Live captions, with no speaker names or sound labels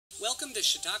Welcome to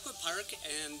Chatauqua Park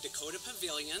and Dacotah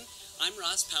Pavilion. I'm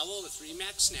Ross Powell with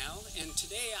RE/MAX Now, and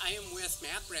today I am with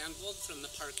Matt Brandvold from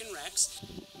the Park and Recs.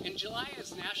 And July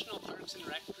is National Parks and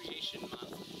Recreation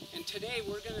Month, and today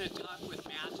we're going to talk with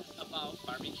Matt about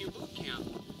barbecue boot camp.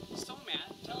 So Matt,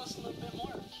 tell us a little bit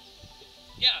more.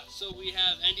 Yeah, so we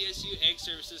have NDSU Egg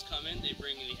Services coming. They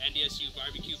bring the NDSU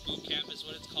Barbecue Boot Camp is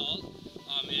what it's called.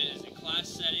 It is a class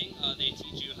setting. They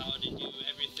teach you how to do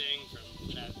everything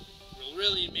from that will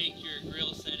really make your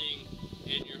grill setting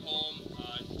in your home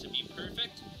to be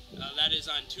perfect. That is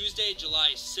on Tuesday,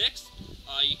 July 6th.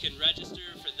 You can register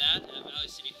for that at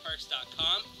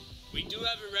valleycityparks.com. We do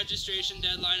have a registration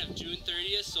deadline of June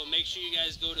 30th, so make sure you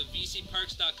guys go to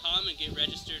vcparks.com and get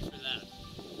registered for that.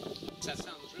 That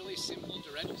sounds really simple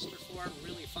to register for,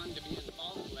 really fun to be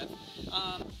involved with.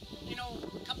 You know,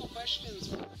 a couple questions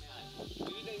for Matt.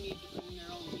 Do they need to bring their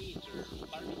own meat or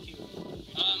barbecue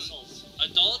utensils?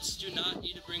 Adults do not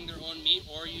need to bring their own meat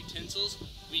or utensils.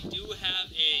 We do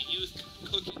have a youth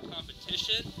cooking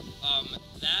competition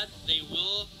that they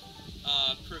will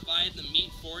provide the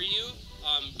meat for you,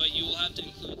 but you will have to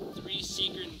include 3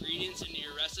 secret ingredients into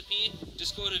your recipe.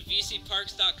 Just go to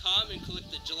vcparks.com and click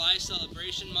the July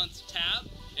Celebration Month tab,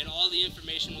 and all the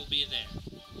information will be there.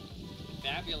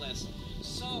 Fabulous.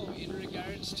 So, in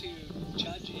regards to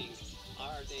judging,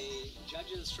 are they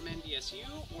judges from NDSU,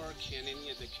 or can any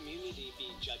of the community be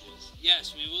judges?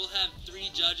 Yes, we will have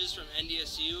 3 judges from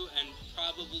NDSU and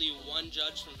probably 1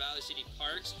 judge from Valley City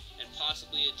Parks and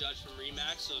possibly a judge from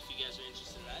RE/MAX, so if you guys are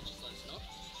interested in that, just let us know.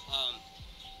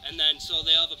 And then, so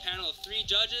they'll have a panel of 3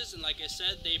 judges, and like I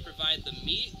said, they provide the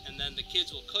meat, and then the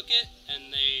kids will cook it,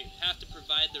 and they have to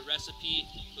provide the recipe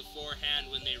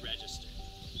beforehand when they register.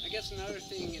 I guess another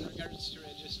thing in regards to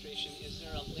registration, is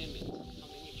there a limit? How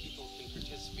many people can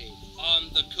participate?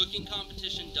 The cooking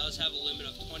competition does have a limit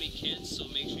of 20 kids, so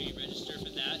make sure you register for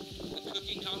that. The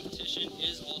cooking competition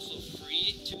is also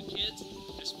free to kids.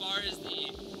 As far as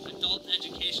the adult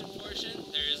education portion,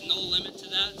 there is no limit to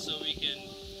that, so we can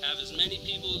have as many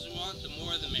people as we want, the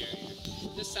more the merrier.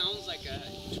 This sounds like a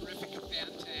terrific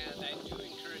event, and I do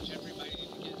encourage everybody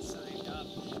to get signed up.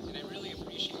 And I really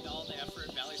appreciate all the effort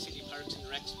Valley City Parks and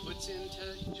Recs puts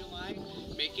into July,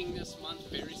 making this month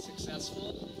very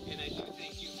successful. And I do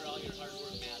thank you for all your hard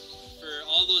work, Matt. For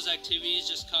all those activities,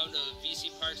 just come to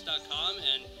vcparks.com,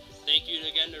 and thank you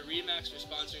again to RE/MAX for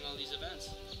sponsoring all these events.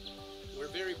 We're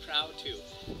very proud to.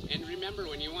 And remember,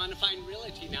 when you want to find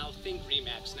realty now, think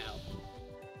RE/MAX Now.